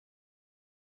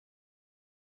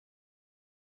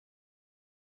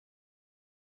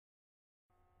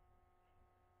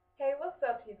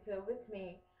up, YouTube? It's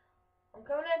me. I'm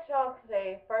coming at y'all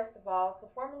today, first of all,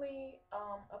 to formally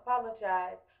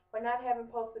apologize for not having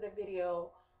posted a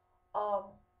video um,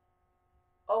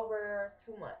 over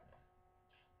 2 months.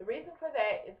 The reason for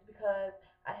that is because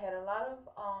I had a lot of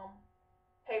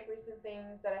papers and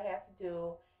things that I had to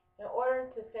do in order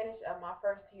to finish up my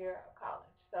first year of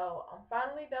college. So I'm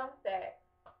finally done with that.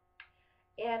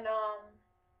 And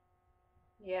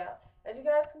yeah, as you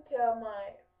guys can tell,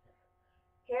 my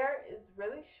hair is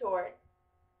really short.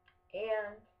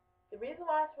 And the reason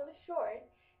why it's really short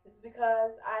is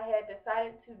because I had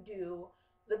decided to do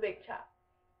the big chop.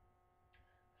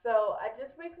 So I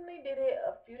just recently did it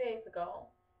a few days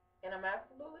ago, and I'm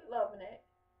absolutely loving it.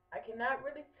 I cannot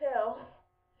really tell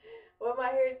what my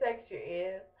hair texture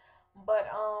is, but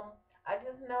I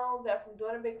just know that from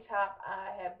doing a big chop,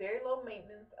 I have very low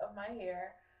maintenance of my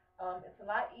hair. It's a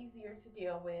lot easier to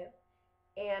deal with,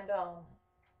 and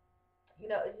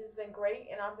it's just been great,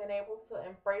 and I've been able to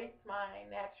embrace my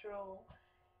natural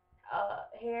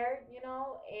hair,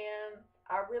 and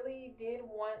I really did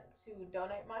want to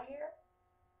donate my hair.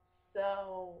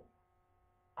 So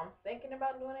I'm thinking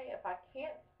about doing it. If I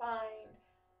can't find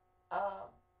um,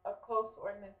 a close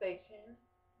organization,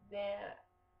 then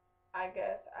I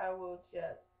guess I will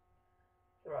just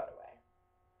throw it away.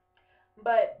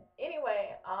 But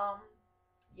anyway,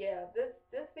 yeah,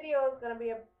 this video is gonna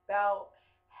be about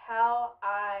how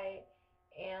I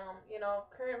am,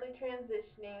 currently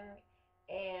transitioning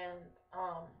and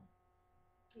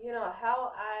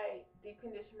how I deep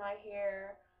condition my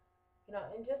hair,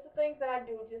 and just the things that I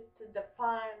do just to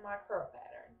define my curl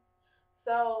pattern.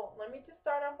 So let me just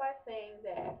start off by saying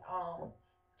that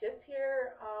just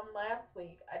here last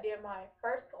week I did my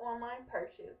first online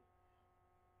purchase,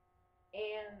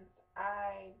 and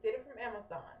I did it from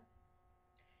Amazon.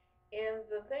 And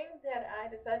the thing that I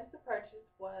decided to purchase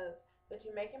was the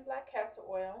Jamaican Black Castor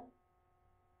Oil.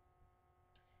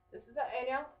 This is an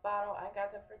 8-ounce bottle. I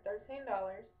got that for $13.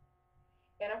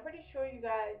 And I'm pretty sure you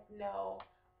guys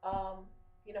um,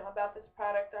 about this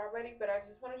product already, but I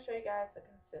just want to show you guys the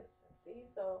consistency.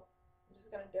 So I'm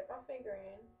just going to dip my finger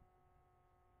in,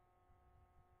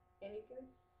 and you can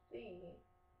see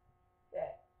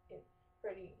that it's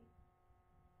pretty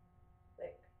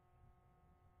thick,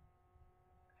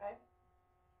 okay?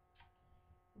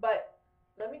 But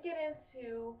let me get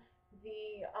into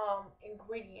the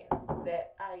ingredients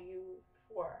that I use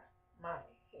for my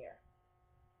hair.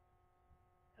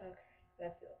 Okay,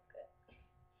 that feels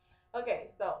good. Okay,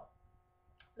 so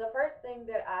the first thing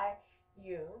that I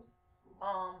use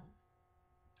um,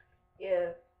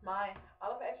 is my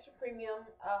Olive Extra Premium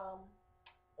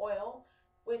oil,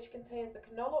 which contains the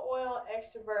canola oil,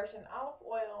 extra virgin olive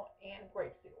oil, and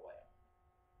grapeseed oil.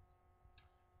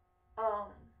 Um,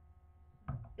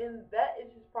 and that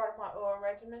is just part of my oil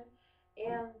regimen.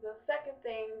 And the second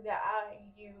thing that I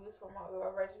use for my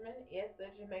oil regimen is the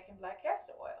Jamaican Black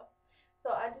Castor Oil.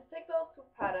 So I just take those two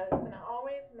products and I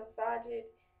always massage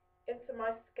it into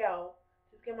my scalp.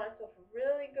 Just give myself a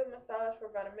really good massage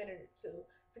for about a minute or two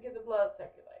to get the blood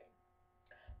circulating.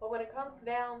 But when it comes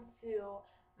down to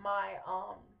my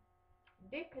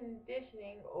deep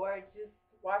conditioning or just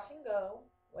wash and go,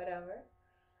 whatever,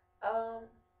 um,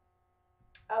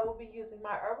 I will be using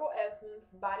my Herbal Essence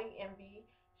Body Envy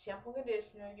shampoo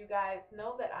conditioner. You guys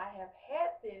know that I have had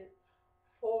this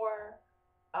for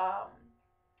um,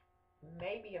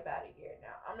 maybe about a year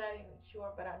now. I'm not even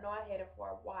sure, but I know I had it for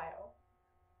a while.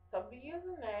 So I'll be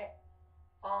using that.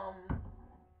 Um,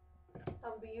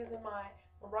 I'll be using my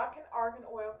Moroccan Argan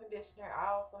Oil Conditioner. I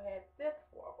also had this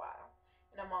for a while,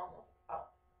 and I'm almost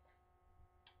out.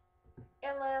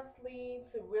 And lastly,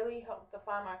 to really help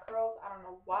define my curls, I don't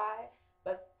know why,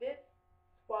 but this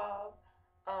Suave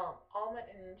almond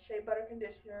and shea butter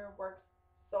conditioner works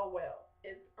so well.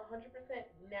 It's 100%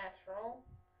 natural,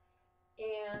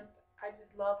 and I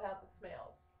just love how it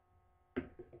smells.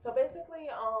 So basically,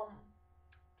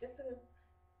 just to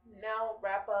now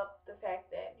wrap up the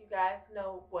fact that you guys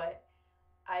know what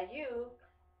I use,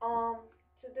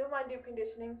 to do my deep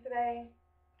conditioning today,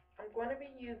 I'm going to be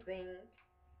using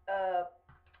uh,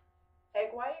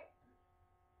 egg white.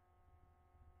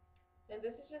 And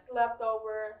this is just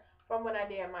leftover from when I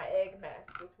did my egg mask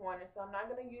this morning. So I'm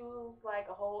not going to use like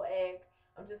a whole egg.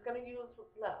 I'm just going to use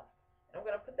what's left. And I'm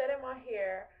going to put that in my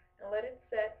hair and let it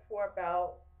set for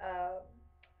about 5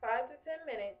 to 10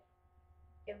 minutes.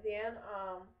 And then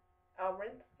I'll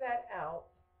rinse that out.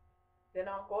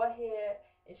 Then I'll go ahead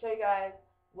and show you guys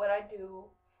what I do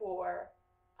for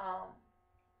um,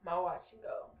 my wash and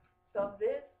go. So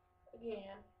this,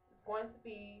 again, is going to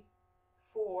be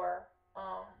for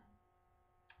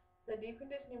the deep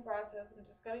conditioning process. I'm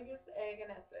just going to use the egg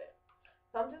and that's it.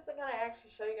 So I'm just gonna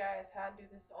actually show you guys how to do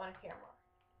this on camera.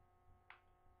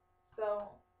 So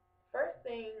first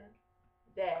thing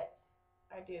that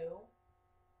I do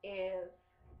is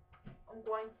I'm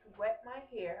going to wet my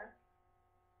hair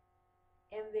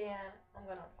and then I'm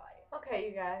gonna apply it. Okay,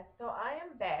 you guys, so I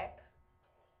am back.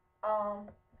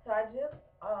 So I just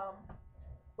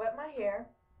wet my hair,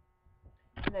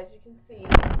 and as you can see,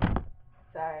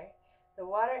 sorry, the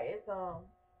water is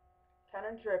kind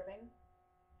of dripping.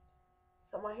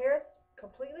 So my hair is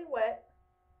completely wet.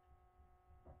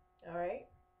 All right.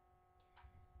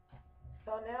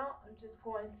 So now I'm just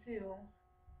going to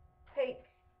take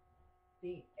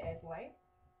the egg white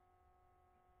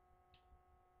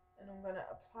and I'm gonna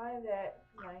apply that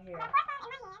to my hair. In my hand.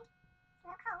 It's a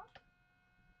little cold.